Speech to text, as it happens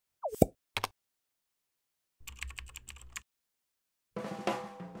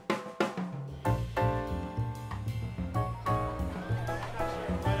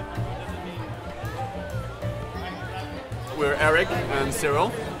we're Eric and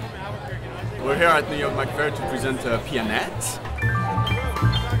Cyril. We're here at World Maker Faire to present Pianette.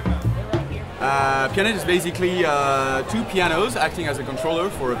 Pianette is basically two pianos acting as a controller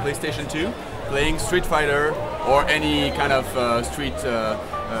for a PlayStation 2, playing Street Fighter or any kind of street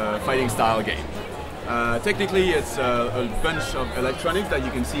fighting style game. Technically it's a bunch of electronics that you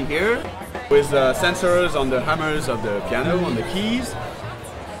can see here, with sensors on the hammers of the piano, on the keys.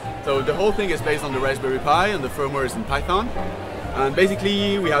 So the whole thing is based on the Raspberry Pi, and the firmware is in Python. And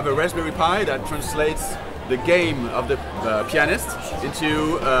basically we have a Raspberry Pi that translates the game of the pianist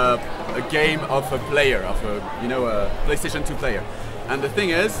into a game of a player, of a PlayStation 2 player. And the thing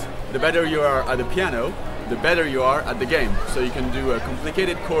is, the better you are at the piano, the better you are at the game. So you can do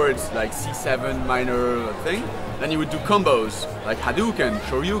complicated chords like C7 minor thing. Then you would do combos like Hadouken,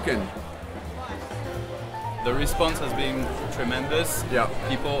 Shoryuken. The response has been tremendous. Yeah.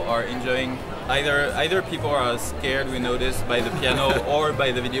 People are enjoying, either people are scared, we noticed, by the piano or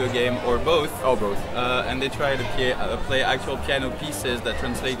by the video game, or both. Oh, both. And they try to play actual piano pieces that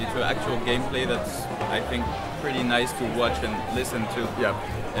translate into actual gameplay that's, I think, pretty nice to watch and listen to. Yeah.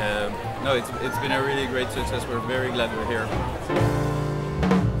 No, it's been a really great success. We're very glad we're here.